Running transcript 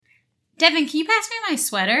Devin, can you pass me my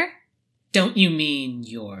sweater? Don't you mean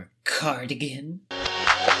your cardigan?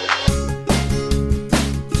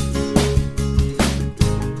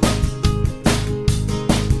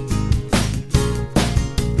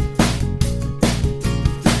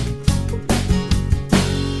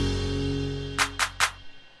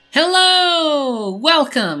 Hello!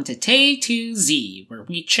 Welcome to Tay to Z, where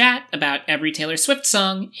we chat about every Taylor Swift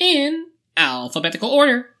song in alphabetical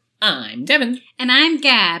order. I'm Devin. And I'm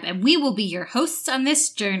Gab, and we will be your hosts on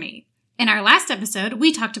this journey. In our last episode,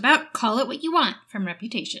 we talked about Call It What You Want from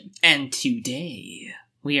Reputation. And today,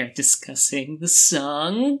 we are discussing the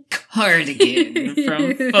song Cardigan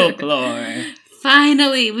from Folklore.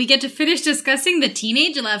 Finally, we get to finish discussing the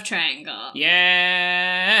Teenage Love Triangle.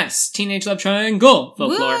 Yes! Teenage Love Triangle,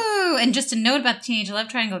 Folklore. Woo! And just a note about the Teenage Love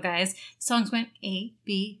Triangle, guys. The songs went A,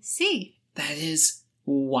 B, C. That is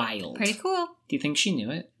wild. Pretty cool. Do you think she knew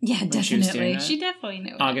it? Yeah, definitely. She definitely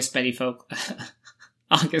knew it. August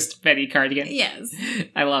Betty Cardigan. Yes.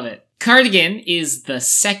 I love it. Cardigan is the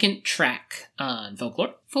second track on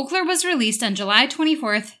Folklore. Folklore was released on July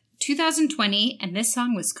 24th, 2020, and this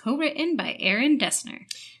song was co-written by Aaron Dessner.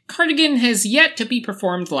 Cardigan has yet to be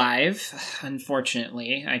performed live.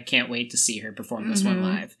 Unfortunately, I can't wait to see her perform this one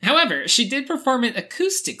live. However, she did perform it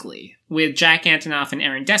acoustically with Jack Antonoff and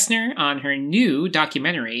Aaron Dessner on her new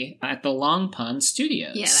documentary at the Long Pond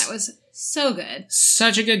Studios. Yeah, that was so good.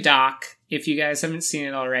 Such a good doc. If you guys haven't seen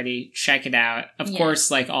it already, check it out. Of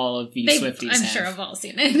course, like all of you Swifties I'm have. sure have all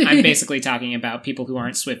seen it. I'm basically talking about people who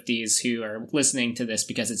aren't Swifties who are listening to this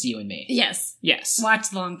because it's you and me. Yes. Yes. Watch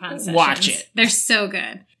the Long Pond sessions. Watch it. They're so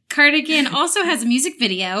good. Cardigan also has a music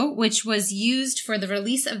video, which was used for the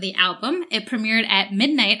release of the album. It premiered at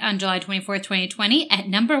midnight on July 24th, 2020 at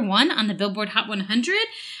number 1 on the Billboard Hot 100,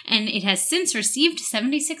 and it has since received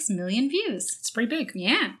 76 million views. It's pretty big.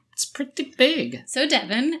 Yeah. It's pretty big. So,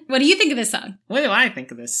 Devin, what do you think of this song? What do I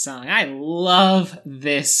think of this song? I love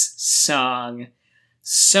this song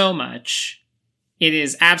so much. It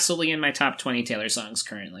is absolutely in my top 20 Taylor songs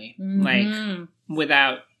currently. Like,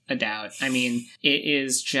 without a doubt. I mean, it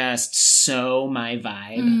is just so my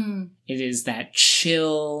vibe. It is that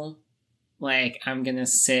chill, like, I'm gonna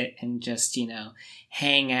sit and just,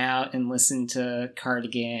 hang out and listen to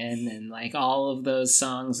Cardigan and, like, all of those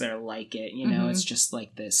songs that are like it. It's just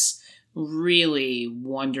like this really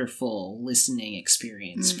wonderful listening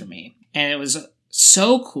experience for me. And it was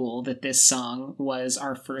so cool that this song was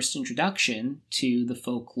our first introduction to the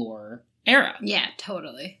Folklore era. Yeah,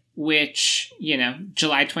 totally. Which,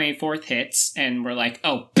 July 24th hits, and we're like,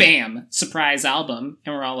 oh, bam, surprise album.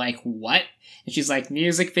 And we're all like, what? And she's like,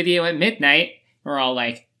 music video at midnight. We're all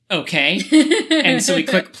like, okay. And so we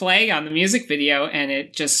click play on the music video, and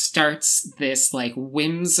it just starts this, like,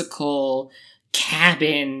 whimsical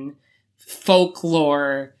cabin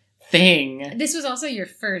folklore thing. This was also your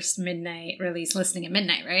first midnight release, listening at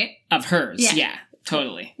midnight, right? Of hers, yeah.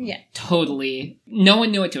 Totally. Yeah. Totally. No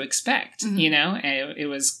one knew what to expect, And it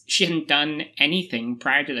was, she hadn't done anything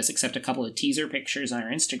prior to this except a couple of teaser pictures on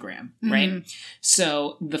her Instagram, right?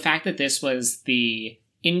 So the fact that this was the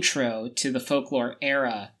intro to the Folklore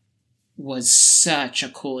era was such a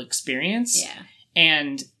cool experience. Yeah.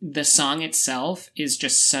 And the song itself is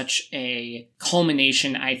just such a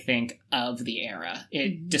culmination, I think, of the era.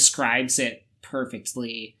 It describes it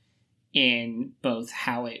perfectly in both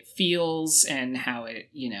how it feels and how it,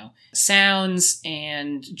 sounds,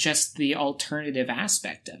 and just the alternative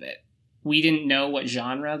aspect of it. We didn't know what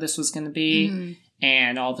genre this was going to be,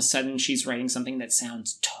 and all of a sudden she's writing something that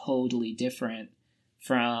sounds totally different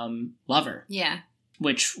from Lover. Yeah.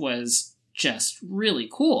 Which was just really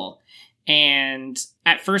cool. And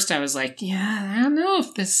at first I was like, yeah, I don't know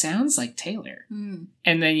if this sounds like Taylor. And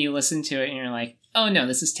then you listen to it and you're like, oh no,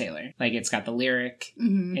 this is Taylor. Like, it's got the lyric,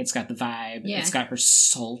 it's got the vibe, it's got her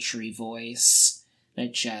sultry voice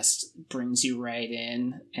that just brings you right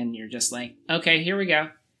in, and you're just like, okay, here we go.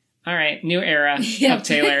 All right, new era of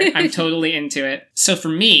Taylor. I'm totally into it. So for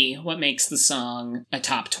me, what makes the song a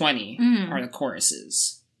top 20 are the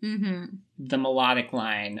choruses. The melodic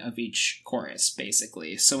line of each chorus,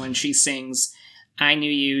 basically. So when she sings, I knew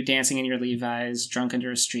you dancing in your Levi's, drunk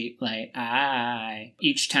under a street light,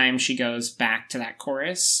 each time she goes back to that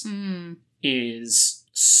chorus is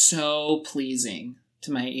so pleasing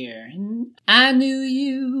to my ear. I knew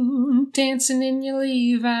you dancing in your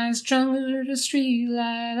Levi's, drunk under the street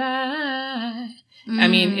light. I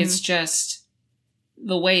mean, it's just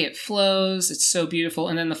the way it flows, it's so beautiful.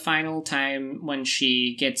 And then the final time when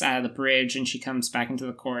she gets out of the bridge and she comes back into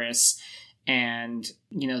the chorus, and,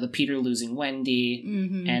 the Peter losing Wendy,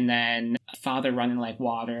 and then Father running like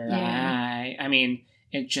water. Yeah. I mean,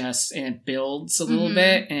 and it builds a little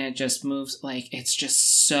bit, and it just moves, like, it's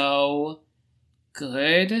just so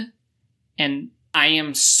good. And I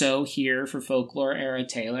am so here for folklore era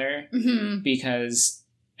Taylor, because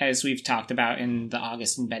as we've talked about in the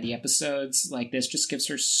August and Betty episodes, like, this just gives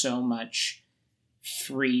her so much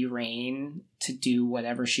free reign to do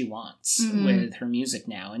whatever she wants with her music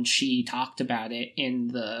now. And she talked about it in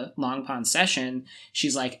the Long Pond session.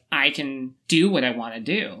 She's like, I can do what I want to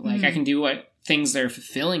do. Like, I can do what things that are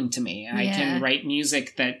fulfilling to me. I can write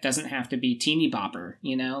music that doesn't have to be teeny bopper,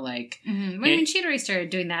 you know, like. I mean, she'd already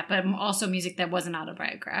started doing that, but also music that wasn't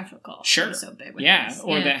autobiographical. Sure. So big with yeah. this.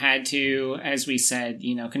 Or that had to, as we said,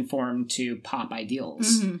 you know, conform to pop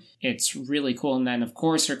ideals. It's really cool. And then, of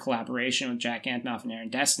course, her collaboration with Jack Antonoff and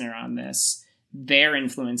Aaron Dessner on this, their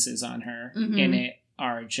influences on her in it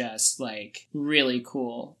are just, like, really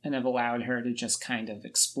cool and have allowed her to just kind of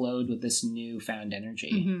explode with this newfound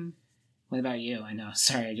energy. What about you? I know.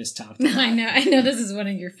 Sorry, I just talked. I know this is one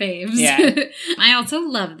of your faves. Yeah. I also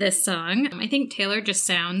love this song. I think Taylor just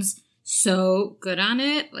sounds so good on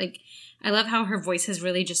it. Like, I love how her voice has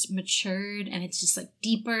really just matured, and it's just, like,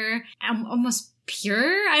 deeper, almost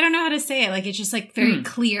pure. I don't know how to say it. Like, it's just, like, very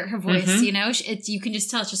clear, her voice, you know? It's, you can just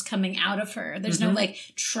tell it's just coming out of her. There's no, like,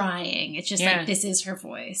 trying. It's just, like, this is her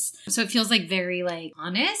voice. So it feels, like, very, like,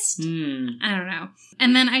 honest. I don't know.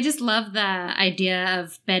 And then I just love the idea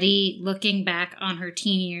of Betty looking back on her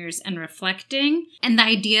teen years and reflecting. And the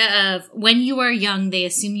idea of, when you are young, they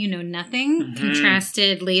assume you know nothing,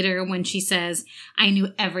 contrasted later when she says, I knew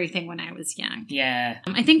everything when I was young. Yeah.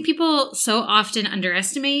 I think people so often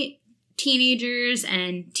underestimate teenagers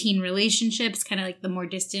and teen relationships, kind of like the more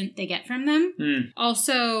distant they get from them.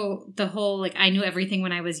 Also, the whole, like, I knew everything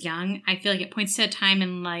when I was young, I feel like it points to a time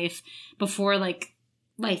in life before, like,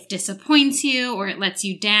 life disappoints you or it lets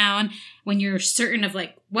you down, when you're certain of,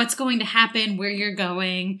 like, what's going to happen, where you're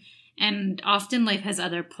going. And often life has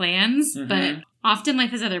other plans, but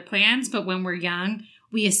when we're young,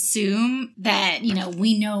 we assume that, you know,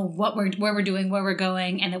 we know where we're doing, where we're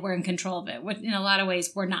going, and that we're in control of it. In a lot of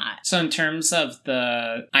ways, we're not. So in terms of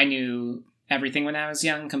the, I knew everything when I was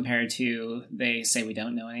young compared to they say we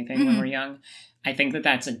don't know anything when we're young, I think that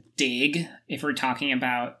that's a dig if we're talking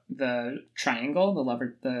about the triangle,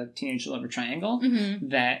 the teenage lover triangle,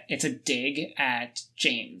 that it's a dig at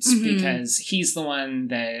James because he's the one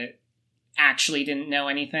that actually didn't know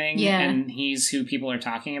anything and he's who people are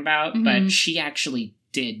talking about, but she actually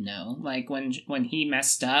did know. Like, when he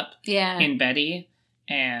messed up in Betty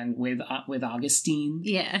and with Augustine,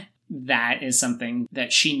 that is something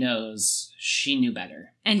that she knows she knew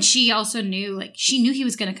better. And she also knew, like, she knew he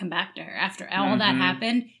was going to come back to her after all that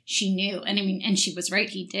happened. She knew. And I mean, and she was right,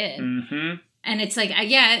 he did. And it's like,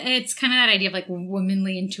 it's kind of that idea of, like,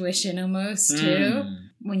 womanly intuition almost, too.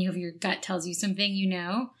 When you have your gut tells you something, you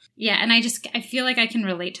know. Yeah, and I feel like I can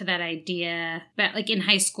relate to that idea. But, like, in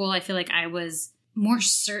high school, I feel like I was more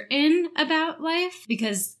certain about life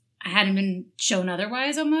because I hadn't been shown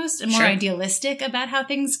otherwise almost, and more idealistic about how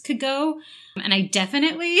things could go. And I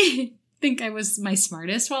definitely think I was my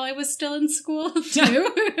smartest while I was still in school,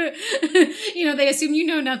 too. You know, they assume you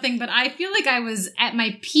know nothing, but I feel like I was at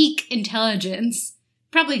my peak intelligence,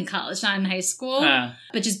 probably in college, not in high school,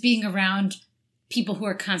 but just being around people who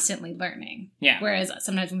are constantly learning. Yeah. Whereas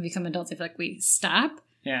sometimes when we become adults, I feel like we stop.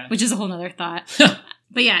 Yeah. Which is a whole nother thought.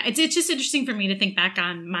 But yeah, it's just interesting for me to think back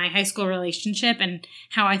on my high school relationship and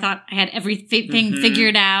how I thought I had everything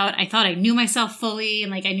figured out. I thought I knew myself fully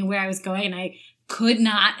and, like, I knew where I was going, and I could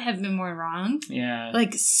not have been more wrong. Yeah.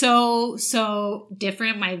 Like, so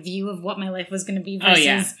different, my view of what my life was going to be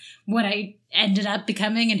versus what I ended up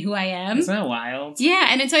becoming and who I am. Isn't that wild? Yeah,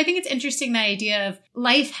 and so I think it's interesting, the idea of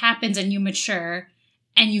life happens and you mature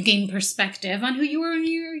and you gain perspective on who you were when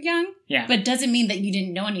you were young. Yeah. But it doesn't mean that you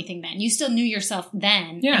didn't know anything then. You still knew yourself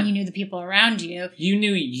then. Yeah. And you knew the people around you. You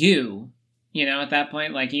knew you know, at that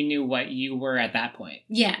point. Like, you knew what you were at that point.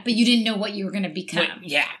 Yeah, but you didn't know what you were going to become.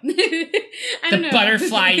 The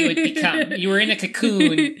butterfly you would become. You were in a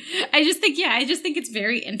cocoon. I just think it's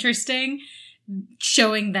very interesting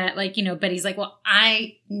showing that, like, you know, Betty's like, well,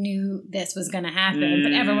 I knew this was going to happen,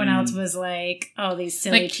 but everyone else was like, oh, these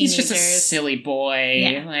silly like, teenagers. He's just a silly boy.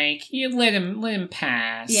 Yeah. Like, you let him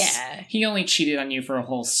pass. Yeah. He only cheated on you for a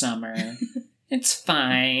whole summer. It's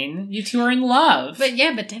fine. You two are in love. But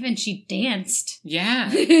Devin, she danced. Yeah,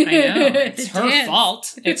 I know. It's her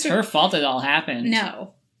fault. It's her fault it all happened.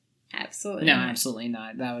 No, absolutely not. Absolutely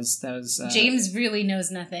not. That was James really knows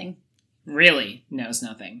nothing. really knows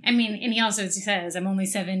nothing. I mean, and he also says, I'm only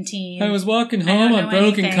 17. I was walking home on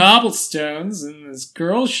broken cobblestones, and this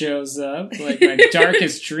girl shows up, like my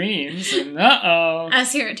darkest dreams, and uh-oh.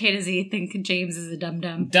 Us here at Tata Z think James is a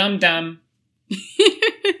dum-dum. Dum-dum.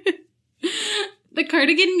 The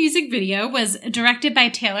Cardigan music video was directed by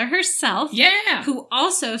Taylor herself. Yeah! Who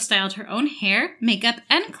also styled her own hair, makeup,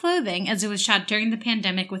 and clothing as it was shot during the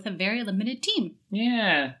pandemic with a very limited team.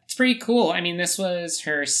 Yeah. It's pretty cool. I mean, this was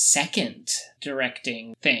her second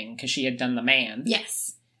directing thing, because she had done The Man.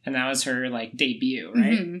 Yes. And that was her, like, debut,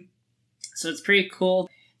 right? Mm-hmm. So it's pretty cool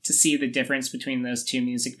to see the difference between those two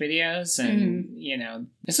music videos. And, you know,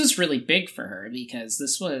 this was really big for her, because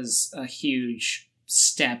this was a huge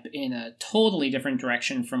step in a totally different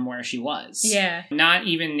direction from where she was. Yeah. Not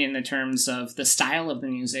even in the terms of the style of the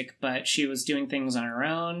music, but she was doing things on her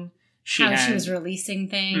own. She was releasing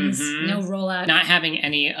things, no rollout. Not having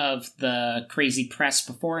any of the crazy press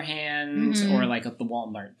beforehand or like of the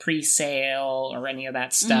Walmart pre-sale or any of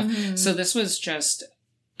that stuff. So this was just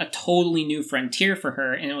a totally new frontier for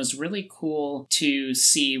her, and it was really cool to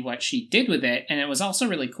see what she did with it. And it was also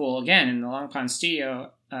really cool, again, in the Long Pond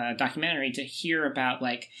Studio documentary, to hear about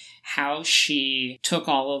like how she took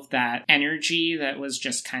all of that energy that was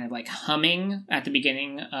just kind of like humming at the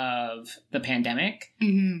beginning of the pandemic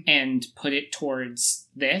and put it towards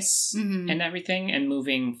this and everything, and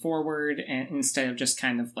moving forward, and instead of just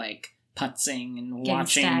kind of like putzing and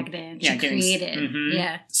watching. Stagnant. Yeah, created.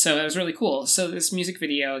 Yeah. So that was really cool. So this music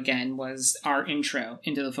video, again, was our intro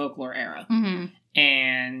into the folklore era.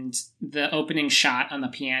 And the opening shot on the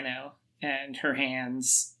piano and her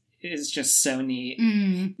hands is just so neat.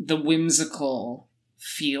 The whimsical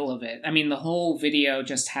feel of it. I mean, the whole video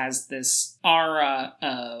just has this aura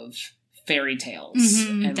of fairy tales.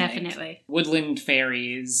 And definitely. Like woodland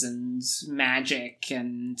fairies and magic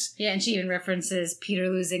and... Yeah, and she even references Peter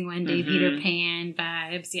losing Wendy, Peter Pan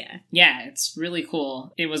vibes, yeah. Yeah, it's really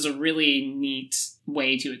cool. It was a really neat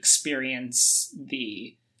way to experience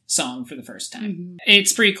the song for the first time.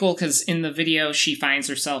 It's pretty cool because in the video she finds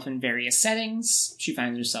herself in various settings. She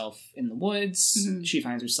finds herself in the woods. She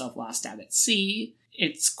finds herself lost out at sea.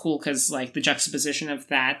 It's cool because like the juxtaposition of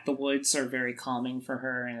that, the woods are very calming for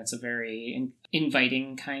her, and it's a very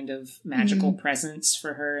inviting kind of magical presence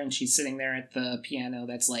for her, and she's sitting there at the piano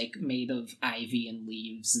that's like made of ivy and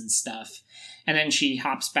leaves and stuff. And then she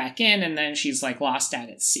hops back in, and then she's like lost out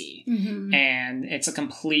at sea. And it's a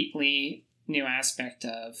completely new aspect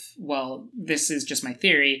of, well, this is just my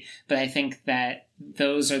theory, but I think that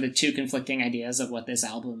those are the two conflicting ideas of what this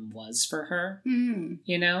album was for her,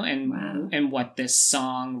 you know, and what this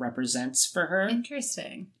song represents for her.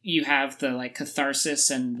 Interesting. You have the like catharsis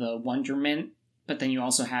and the wonderment, but then you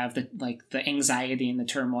also have the like the anxiety and the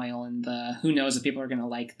turmoil and the who knows if people are going to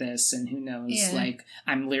like this, and who knows, like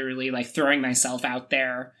I'm literally like throwing myself out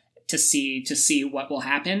there to see what will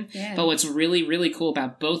happen. But what's really, really cool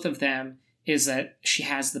about both of them is that she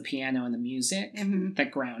has the piano and the music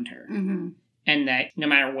that ground her. And that no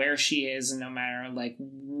matter where she is and no matter like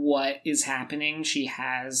what is happening, she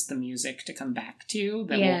has the music to come back to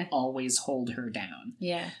that will always hold her down.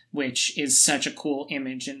 Which is such a cool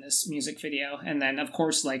image in this music video. And then of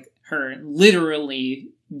course like her literally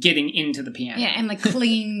getting into the piano. Yeah, and like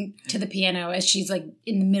clinging to the piano as she's like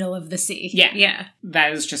in the middle of the sea. Yeah.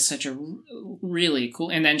 That is just such a really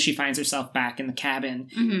cool. And then she finds herself back in the cabin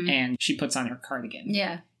and she puts on her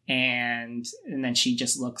cardigan. And then she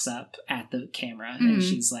just looks up at the camera and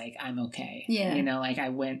she's like, I'm okay. You know, like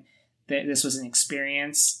this was an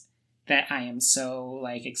experience that I am so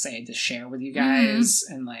like excited to share with you guys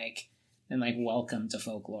and welcome to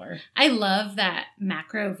folklore. I love that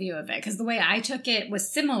macro view of it because the way I took it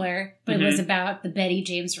was similar, but it was about the Betty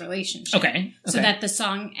James relationship. Okay. So that the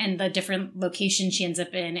song and the different location she ends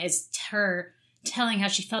up in is her telling how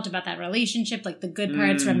she felt about that relationship, like the good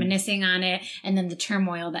parts, reminiscing on it, and then the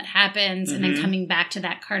turmoil that happens, and then coming back to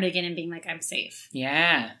that cardigan and being like, I'm safe.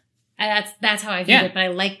 Yeah. And that's how I viewed it, but I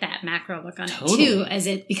like that macro look on it too,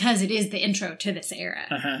 because it is the intro to this era.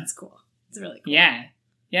 It's cool. It's really cool. Yeah.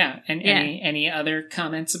 Yeah. And any other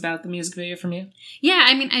comments about the music video from you? Yeah,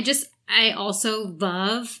 I mean, I also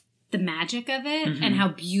love the magic of it and how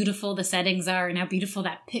beautiful the settings are and how beautiful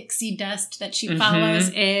that pixie dust that she follows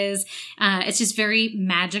is. It's just very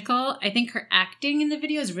magical. I think her acting in the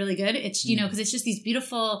video is really good. It's, you know, because it's just these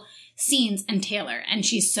beautiful scenes and Taylor, and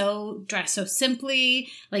she's so dressed so simply,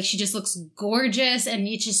 like she just looks gorgeous, and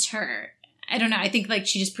it's just her. I don't know. I think like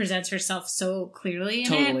she just presents herself so clearly in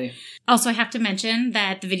Totally. it. Also, I have to mention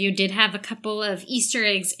that the video did have a couple of Easter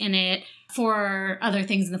eggs in it for other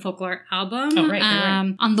things in the Folklore album. Oh, right.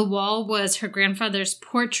 On the wall was her grandfather's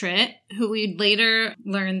portrait, who we'd later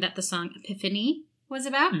learn that the song Epiphany was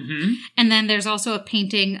about. Mm-hmm. And then there's also a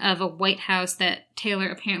painting of a White House that Taylor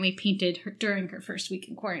apparently painted during her first week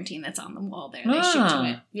in quarantine that's on the wall there. They shoot to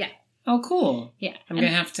it. Yeah. Oh, cool. Yeah. I'm going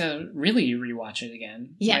to have to really rewatch it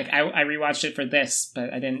again. Yeah. Like, I rewatched it for this,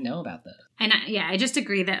 but I didn't know about that. And I just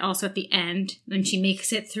agree that also at the end, when she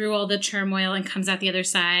makes it through all the turmoil and comes out the other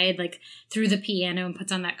side, like through the piano and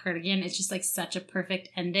puts on that cardigan, it's just like such a perfect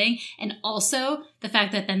ending. And also the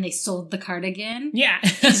fact that then they sold the cardigan. Yeah.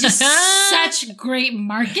 It's just such great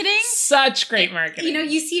marketing. Such great marketing. You know,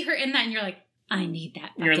 you see her in that and you're like, I need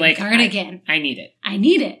that You're like, cardigan. I need it. I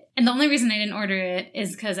need it. And the only reason I didn't order it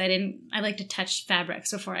is because I like to touch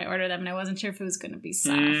fabrics before I order them, and I wasn't sure if it was going to be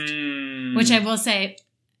soft. Which I will say,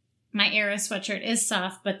 my Era sweatshirt is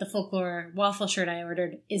soft, but the Folklore waffle shirt I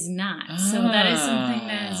ordered is not. So that is something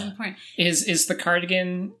that is important. Is the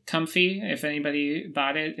cardigan comfy? If anybody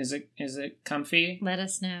bought it, is it comfy? Let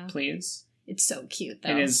us know. Please. It's so cute, though.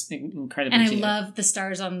 It is incredibly and I cute. love the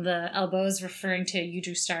stars on the elbows, referring to "You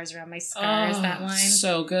drew stars around my scars." That line,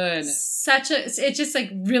 so good. It's just like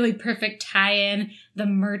really perfect tie-in. The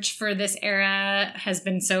merch for this era has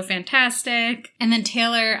been so fantastic. And then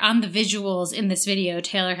Taylor, on the visuals in this video,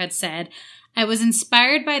 Taylor had said, I was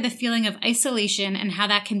inspired by the feeling of isolation and how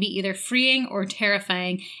that can be either freeing or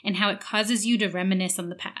terrifying, and how it causes you to reminisce on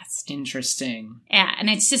the past. Interesting. Yeah, and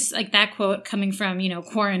it's just like that quote coming from,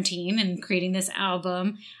 quarantine and creating this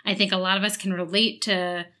album. I think a lot of us can relate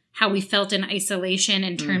to how we felt in isolation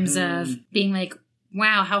in terms of being like,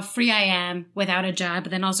 wow, how free I am without a job,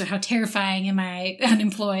 but then also how terrifying am I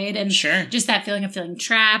unemployed, and just that feeling of feeling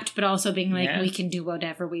trapped, but also being like, we can do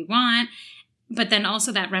whatever we want. But then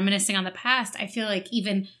also that reminiscing on the past, I feel like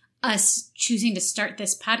even us choosing to start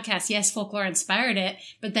this podcast, yes, Folklore inspired it,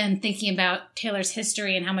 but then thinking about Taylor's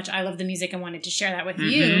history and how much I love the music and wanted to share that with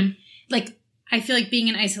you, like, I feel like being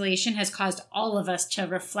in isolation has caused all of us to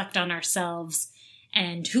reflect on ourselves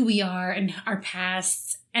and who we are and our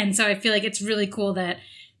pasts. And so I feel like it's really cool that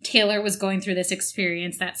Taylor was going through this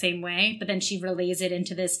experience that same way, but then she relays it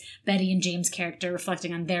into this Betty and James character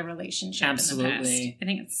reflecting on their relationship. Absolutely. In the past. I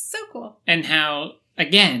think it's so cool. And how,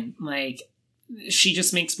 again, like, she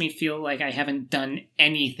just makes me feel like I haven't done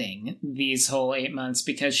anything these whole 8 months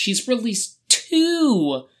because she's released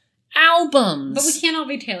 2 albums. But we can't all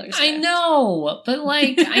be Taylor Swift. I know, but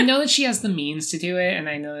like, I know that she has the means to do it, and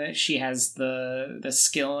I know that she has the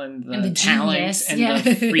skill and the talent genius. and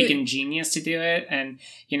the freaking genius to do it. And,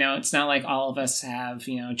 it's not like all of us have,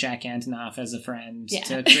 Jack Antonoff as a friend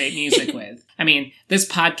to create music with. I mean, this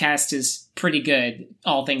podcast is pretty good,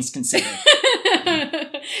 all things considered.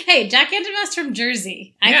 Hey, Jack Antonoff's from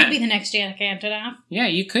Jersey. I could be the next Jack Antonoff. Yeah,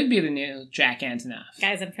 you could be the new Jack Antonoff.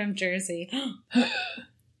 Guys, I'm from Jersey.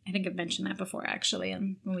 I think I've mentioned that before, actually,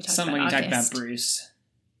 when we talked when you about talk August. about Bruce.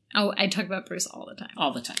 Oh, I talk about Bruce all the time.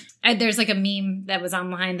 All the time. There's like a meme that was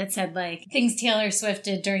online that said like, things Taylor Swift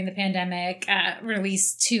did during the pandemic,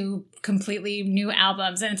 released 2 completely new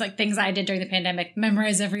albums. And it's like, things I did during the pandemic,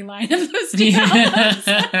 memorize every line of those 2 albums.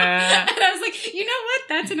 And I was like, you know what?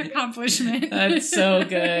 That's an accomplishment. That's so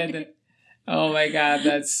good. Oh my God,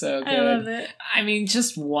 that's so good. I love it. I mean,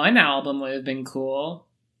 just 1 album would have been cool.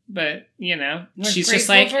 But, she's just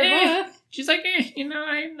grateful like, for both. She's like,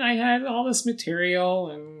 I had all this material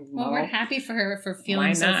and... Well, we're happy for her for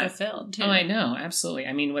feeling so fulfilled, too. Oh, I know. Absolutely.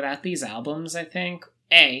 I mean, without these albums, I think,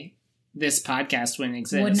 A, this podcast wouldn't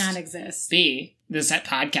exist. Would not exist. B, this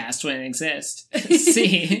podcast wouldn't exist.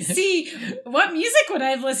 C. C, what music would I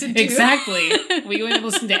have listened to? Exactly. We wouldn't have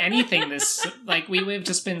listened to anything we would have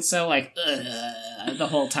just been so like, the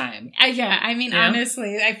whole time. Yeah, I mean,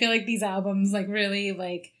 honestly, I feel like these albums like really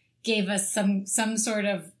like gave us some sort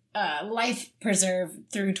of life preserve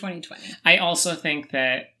through 2020. I also think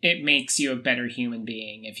that it makes you a better human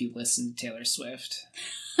being if you listen to Taylor Swift.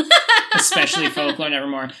 Especially Folklore and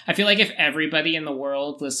Evermore. I feel like if everybody in the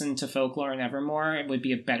world listened to Folklore and Evermore, it would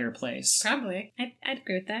be a better place. Probably. I'd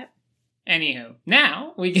agree with that. Anywho,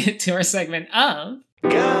 now we get to our segment of...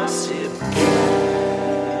 Gossip.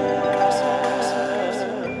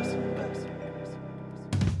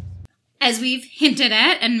 As we've hinted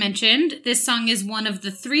at and mentioned, this song is one of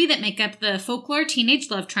the 3 that make up the Folklore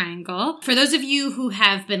Teenage Love Triangle. For those of you who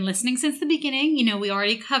have been listening since the beginning, you know we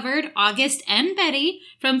already covered August and Betty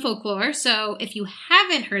from Folklore. So if you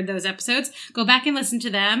haven't heard those episodes, go back and listen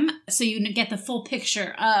to them so you get the full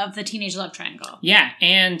picture of the Teenage Love Triangle. Yeah,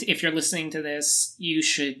 and if you're listening to this, you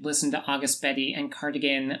should listen to August, Betty, and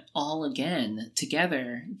Cardigan all again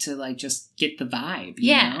together to like just get the vibe.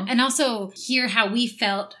 You know? And also hear how we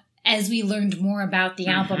felt as we learned more about the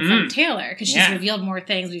album from Taylor, because she's revealed more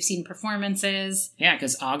things. We've seen performances. Yeah,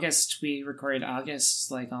 because we recorded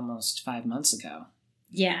August like almost 5 months ago.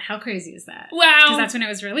 Yeah, how crazy is that? Wow. Because that's when it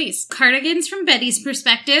was released. Cardigan's from Betty's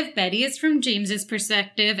perspective, Betty is from James's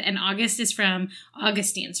perspective, and August is from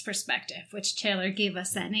Augustine's perspective, which Taylor gave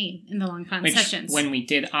us that name in the Long Pond sessions. When we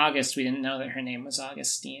did August, we didn't know that her name was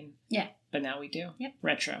Augustine. Yeah. But now we do. Yep.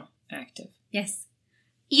 Retroactive. Yes.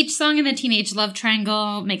 Each song in the Teenage Love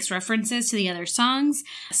Triangle makes references to the other songs.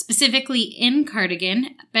 Specifically in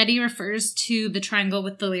Cardigan, Betty refers to the triangle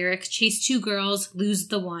with the lyrics, chase 2 girls, lose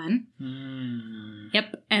the one.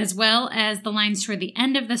 Yep. As well as the lines toward the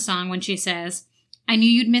end of the song when she says, I knew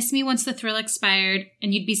you'd miss me once the thrill expired,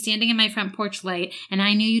 and you'd be standing in my front porch light, and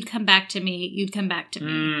I knew you'd come back to me, you'd come back to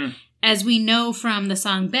me. As we know from the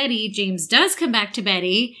song Betty, James does come back to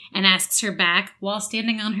Betty and asks her back while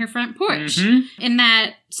standing on her front porch. In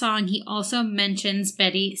that song, he also mentions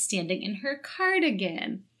Betty standing in her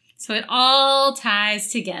cardigan. So it all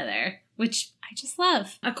ties together, which I just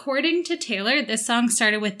love. According to Taylor, this song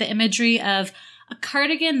started with the imagery of a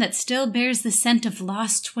cardigan that still bears the scent of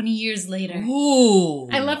lost 20 years later. Ooh.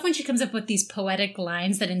 I love when she comes up with these poetic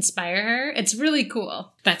lines that inspire her. It's really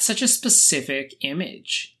cool. That's such a specific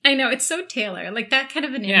image. I know, it's so Taylor. Like, that kind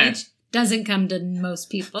of an image doesn't come to most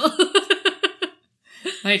people.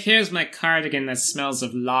 Like, here's my cardigan that smells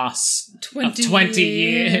of loss 20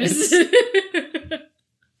 years.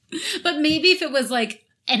 But maybe if it was like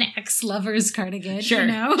an ex-lover's cardigan, sure, you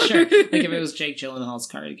know? Sure. Like if it was Jake Gyllenhaal's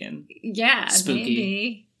cardigan. Yeah, spooky.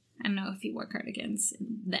 Maybe. I don't know if he wore cardigans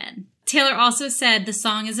then. Taylor also said the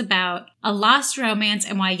song is about a lost romance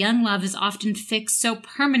and why young love is often fixed so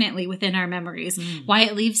permanently within our memories, why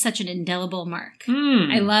it leaves such an indelible mark.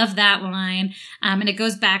 I love that line. And it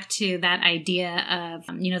goes back to that idea of,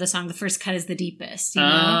 the song, The First Cut is the Deepest. You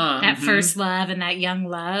know? That first love and that young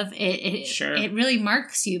love, it really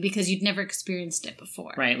marks you because you'd never experienced it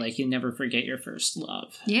before. Right, like you never forget your first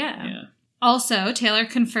love. Yeah. Also, Taylor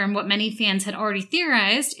confirmed what many fans had already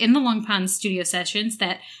theorized in the Long Pond studio sessions,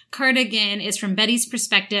 that Cardigan is from Betty's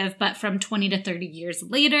perspective, but from 20 to 30 years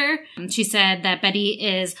later. She said that Betty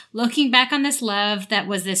is looking back on this love that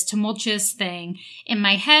was this tumultuous thing. In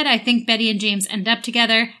my head, I think Betty and James end up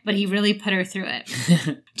together, but he really put her through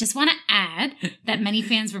it. Just want to add that many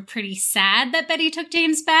fans were pretty sad that Betty took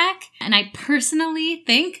James back, and I personally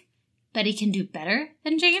think Betty can do better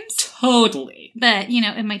than James. Totally. But,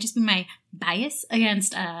 it might just be my bias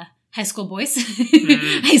against high school boys,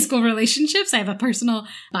 high school relationships. I have a personal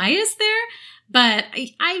bias there. But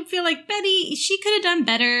I feel like Betty, she could have done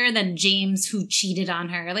better than James, who cheated on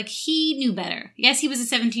her. Like, he knew better. Yes, he was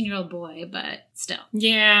a 17-year-old boy, but still.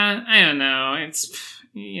 Yeah, I don't know. It's,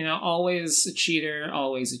 always a cheater,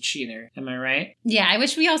 always a cheater. Am I right? Yeah, I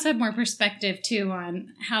wish we also had more perspective, too,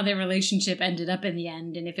 on how their relationship ended up in the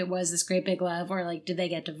end, and if it was this great big love, or, did they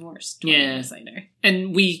get divorced 20 years later?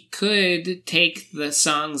 And we could take the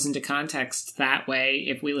songs into context that way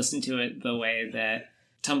if we listen to it the way that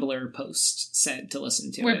Tumblr post said to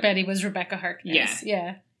listen to Where it. Betty was Rebecca Harkness.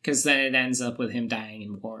 Yeah. Because then it ends up with him dying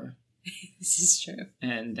in war. This is true.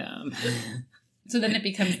 And, so then it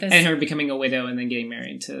becomes this... And her becoming a widow and then getting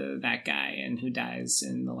married to that guy and who dies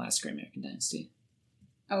in the last Great American Dynasty.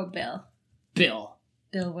 Oh, Bill. Bill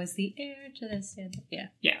was the heir to the stand. Yeah.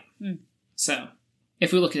 Yeah. So,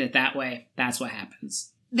 if we look at it that way, that's what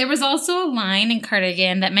happens. There was also a line in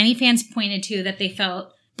Cardigan that many fans pointed to that they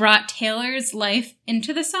felt brought Taylor's life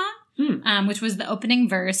into the song, which was the opening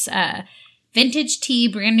verse. Vintage tea,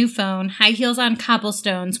 brand new phone, high heels on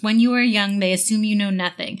cobblestones. When you are young, they assume you know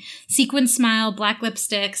nothing. Sequin smile, black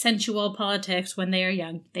lipstick, sensual politics. When they are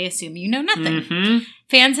young, they assume you know nothing.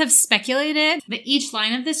 Fans have speculated that each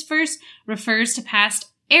line of this verse refers to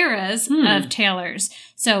past eras of Taylor's.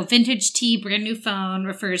 So vintage tea, brand new phone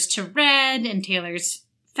refers to Red and Taylor's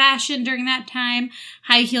fashion during that time.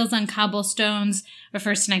 High Heels on Cobblestones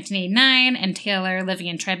refers to 1989, and Taylor living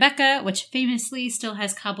in Tribeca, which famously still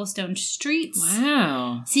has cobblestone streets.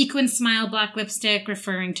 Wow. Sequin Smile black lipstick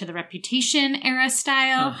referring to the Reputation era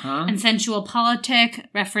style. Uh-huh. And Sensual Politic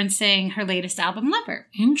referencing her latest album, Lover.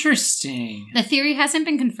 Interesting. The theory hasn't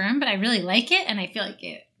been confirmed, but I really like it, and I feel like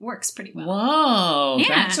it works pretty well. Whoa. Yeah.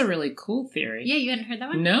 That's a really cool theory. Yeah, you hadn't heard that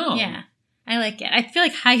one? No. Yeah. I like it. I feel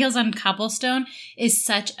like High Heels on Cobblestone is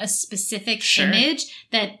such a specific image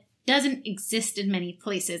that doesn't exist in many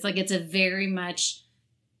places. Like, it's a very much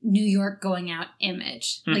New York going out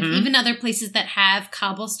image. Mm-hmm. Like, even other places that have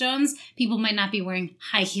cobblestones, people might not be wearing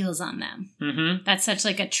high heels on them. Mm-hmm. That's such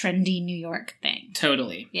like a trendy New York thing.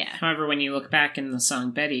 Totally. Yeah. However, when you look back in the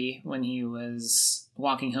song Betty, when he was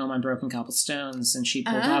walking home on broken cobblestones and she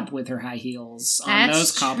pulled up with her high heels on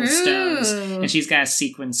those cobblestones, true. and she's got a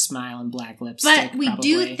sequin smile and black lipstick. But we probably.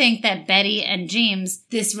 do think that Betty and James,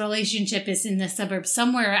 this relationship is in the suburbs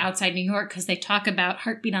somewhere outside New York, because they talk about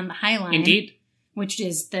Heartbeat on the High Line. Indeed. Which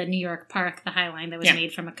is the New York Park, the High Line that was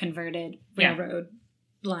made from a converted railroad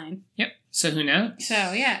line. Yep. So who knows? So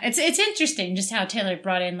yeah, it's interesting just how Taylor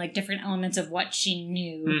brought in like different elements of what she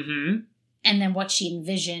knew, Mm-hmm. and then what she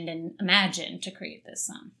envisioned and imagined to create this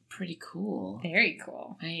song. Pretty cool. Very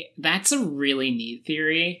cool. That's a really neat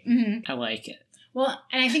theory. Mm-hmm. I like it. Well,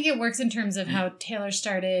 and I think it works in terms of how Taylor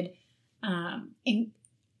started.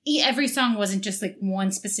 Every song wasn't just like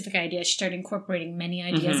one specific idea. She started incorporating many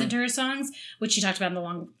ideas into her songs, which she talked about in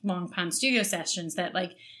the Long Pond studio sessions, that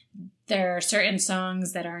like there are certain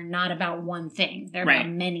songs that are not about one thing. They're about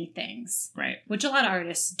many things. Right. Which a lot of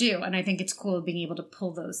artists do. And I think it's cool being able to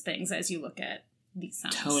pull those things as you look at these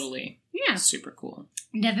songs. Totally. Yeah. Super cool.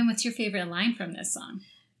 Devin, what's your favorite line from this song?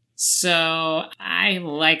 So I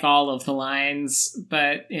like all of the lines,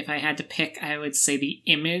 but if I had to pick, I would say the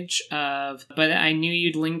image of, but I knew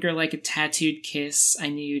you'd linger like a tattooed kiss. I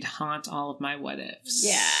knew you'd haunt all of my what ifs.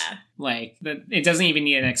 Yeah. Like, it doesn't even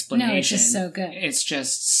need an explanation. No, it's just so good. It's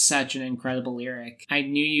just such an incredible lyric. I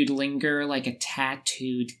knew you'd linger like a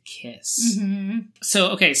tattooed kiss. Mm-hmm.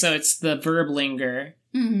 So it's the verb linger.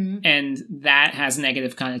 Mm-hmm. And that has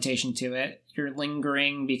negative connotation to it. You're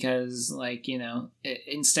lingering because, like, you know,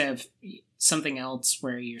 instead of something else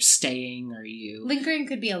where you're staying or you... Lingering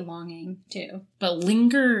could be a longing, too. But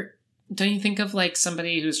linger, don't you think of, like,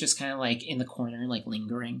 somebody who's just kind of, like, in the corner, like,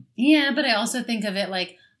 lingering? Yeah, but I also think of it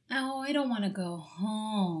like, oh, I don't want to go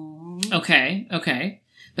home. Okay.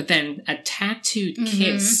 But then a tattooed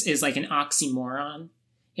kiss is, like, an oxymoron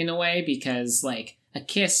in a way because, like, a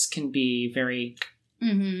kiss can be very...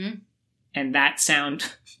 Mm-hmm. And that sound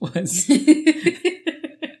was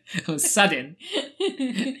sudden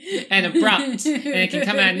and abrupt, and it can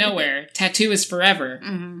come out of nowhere. Tattoo is forever.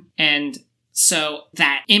 Mm-hmm. And so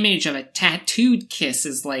that image of a tattooed kiss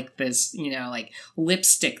is like this, you know, like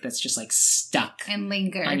lipstick that's just like stuck and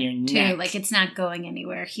linger on your too. neck. Like it's not going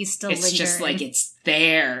anywhere. He's still lingering. It's just like it's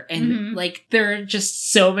there. And like there are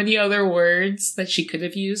just so many other words that she could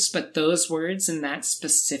have used, but those words in that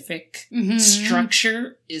specific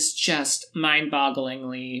structure is just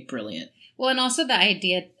mind-bogglingly brilliant. Well, and also the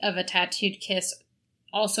idea of a tattooed kiss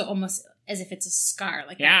also almost as if it's a scar.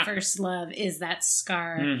 Like that first love is that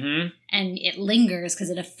scar. Mm-hmm. And it lingers because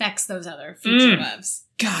it affects those other future loves.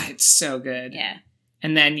 God, it's so good. Yeah.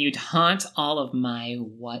 And then you'd haunt all of my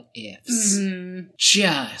what ifs. Mm-hmm.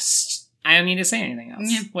 Just, I don't need to say anything else.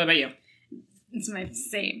 Yeah. What about you? It's my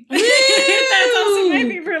same. That's also my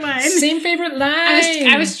favorite line. Same favorite line.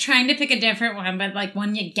 I was trying to pick a different one, but like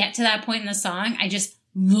when you get to that point in the song, I just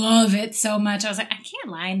love it so much. I was like, I can't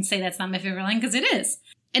lie and say that's not my favorite line because it is.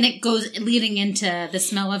 And it goes leading into the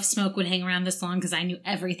smell of smoke would hang around this long because I knew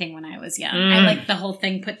everything when I was young. I like the whole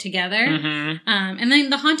thing put together. Mm-hmm. And then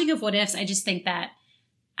the haunting of what ifs, I just think that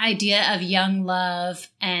idea of young love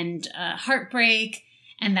and heartbreak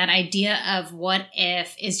and that idea of what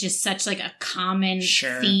if is just such like a common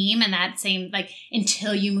theme. And that same, like,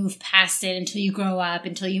 until you move past it, until you grow up,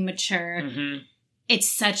 until you mature. Mm-hmm. It's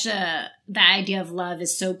such the idea of love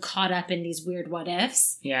is so caught up in these weird what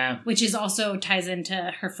ifs. Yeah. Which is also ties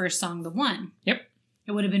into her first song, The One. Yep.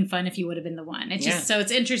 It would have been fun if you would have been the one. It's just, so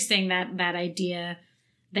it's interesting that idea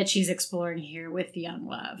that she's exploring here with young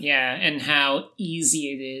love. Yeah. And how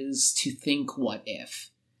easy it is to think what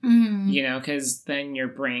if, you know, because then your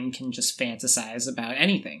brain can just fantasize about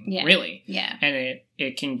anything, really. Yeah. And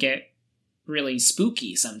it can get really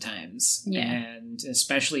spooky sometimes. Yeah. And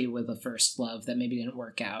especially with a first love that maybe didn't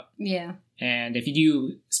work out. Yeah. And if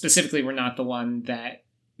you specifically were not the one that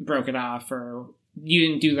broke it off or you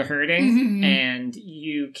didn't do the hurting and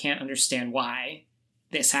you can't understand why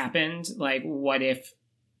this happened, like what if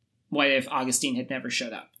what if Augustine had never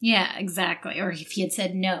showed up? Yeah, exactly. Or if he had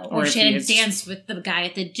said no. Or if she had danced with the guy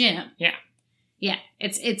at the gym. Yeah. Yeah,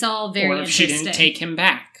 it's all very interesting. Or if she didn't take him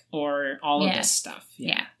back, or all of this stuff.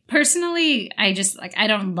 Yeah. Personally, I just, I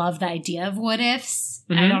don't love the idea of what ifs.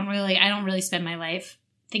 Mm-hmm. I don't really spend my life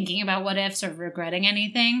thinking about what ifs or regretting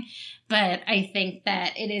anything. But I think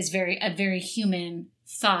that it is a very human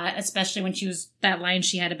thought, especially when she was, that line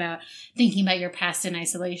she had about thinking about your past in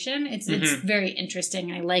isolation. It's very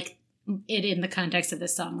interesting. I like it in the context of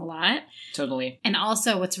this song a lot. Totally. And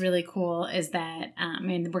also what's really cool is that,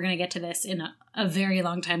 we're going to get to this in a very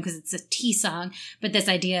long time because it's a T song, but this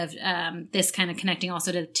idea of this kind of connecting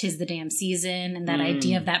also to 'Tis the Damn Season and that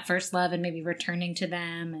idea of that first love and maybe returning to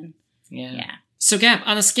them. And yeah. So Gab,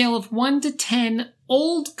 on a scale of 1 to 10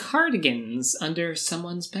 old cardigans under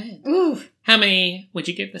someone's bed, ooh, how many would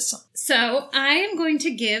you give this song? So I am going to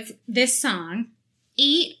give this song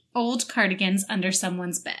 8 old cardigans under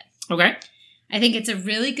someone's bed. Okay. I think it's a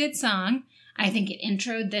really good song. I think it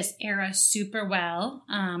introed this era super well.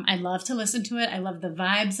 I love to listen to it. I love the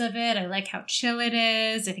vibes of it. I like how chill it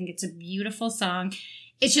is. I think it's a beautiful song.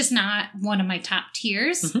 It's just not one of my top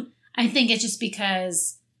tiers. Mm-hmm. I think it's just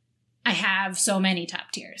because I have so many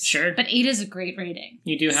top tiers. Sure. But 8 is a great rating.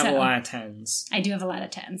 You do have a lot of 10s. I do have a lot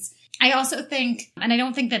of 10s. I also think, and I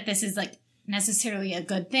don't think that this is necessarily a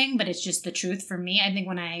good thing, but it's just the truth for me. I think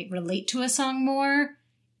when I relate to a song more,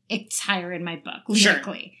 it's higher in my book,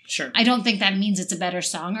 lyrically. Sure. I don't think that means it's a better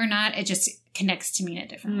song or not. It just connects to me in a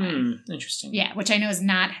different way. Interesting. Yeah, which I know is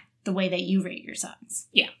not the way that you rate your songs.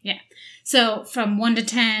 Yeah. So from 1 to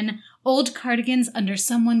 10, old cardigans under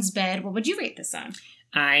someone's bed, what would you rate this song?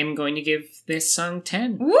 I'm going to give this song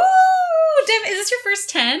 10. Woo! Is this your first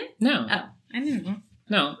 10? No. Oh, I didn't know.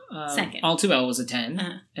 No. Second. All Too Well was a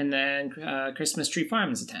 10. And then Christmas Tree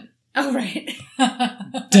Farm is a 10. Oh, right.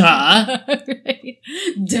 Duh. Right.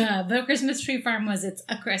 Duh. The Christmas Tree Farm it's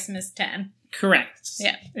a Christmas 10. Correct.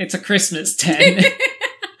 Yeah. It's a Christmas 10.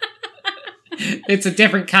 It's a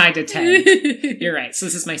different kind of 10. You're right. So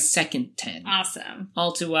this is my second 10. Awesome.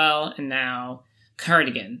 All Too Well, and now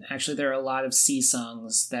Cardigan. Actually, there are a lot of C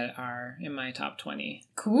songs that are in my top 20.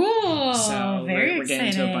 Cool. So we're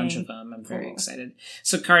getting to a bunch of them. I'm very excited.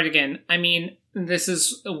 So Cardigan, this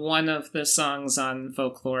is one of the songs on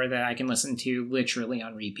Folklore that I can listen to literally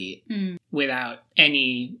on repeat without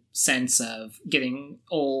any sense of getting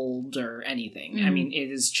old or anything.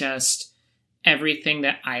 It is just everything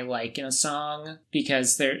that I like in a song,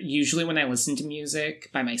 because usually when I listen to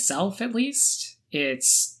music, by myself at least,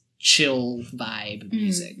 it's chill vibe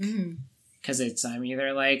music. Because I'm either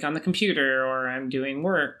on the computer or I'm doing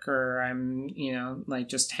work or I'm,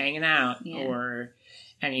 just hanging out or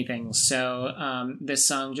anything. So this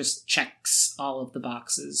song just checks all of the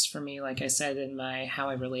boxes for me, like I said, in my how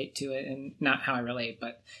I relate to it, and not how I relate,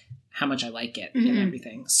 but how much I like it and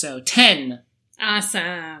everything. So 10.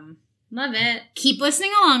 Awesome. Love it. Keep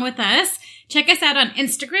listening along with us. Check us out on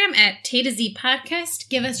Instagram at Tay to Z Podcast.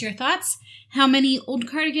 Give us your thoughts. How many old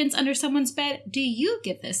cardigans under someone's bed do you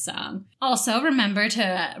give this song? Also, remember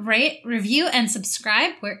to rate, review, and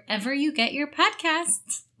subscribe wherever you get your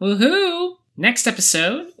podcasts. Woohoo! Next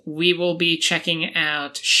episode, we will be checking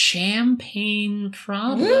out Champagne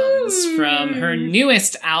Problems from her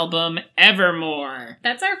newest album, Evermore.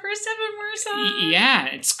 That's our first Evermore song? Yeah,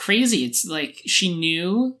 it's crazy. It's she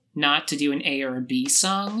knew not to do an A or a B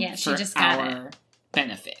song she just got our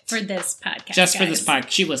benefit. For this podcast, Just for this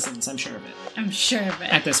podcast. She listens, I'm sure of it. I'm sure of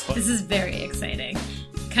it. At this point. This is very exciting.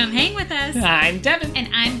 Come hang with us. I'm Devin. And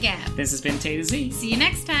I'm Gab. This has been Tay to Z. See you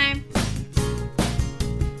next time.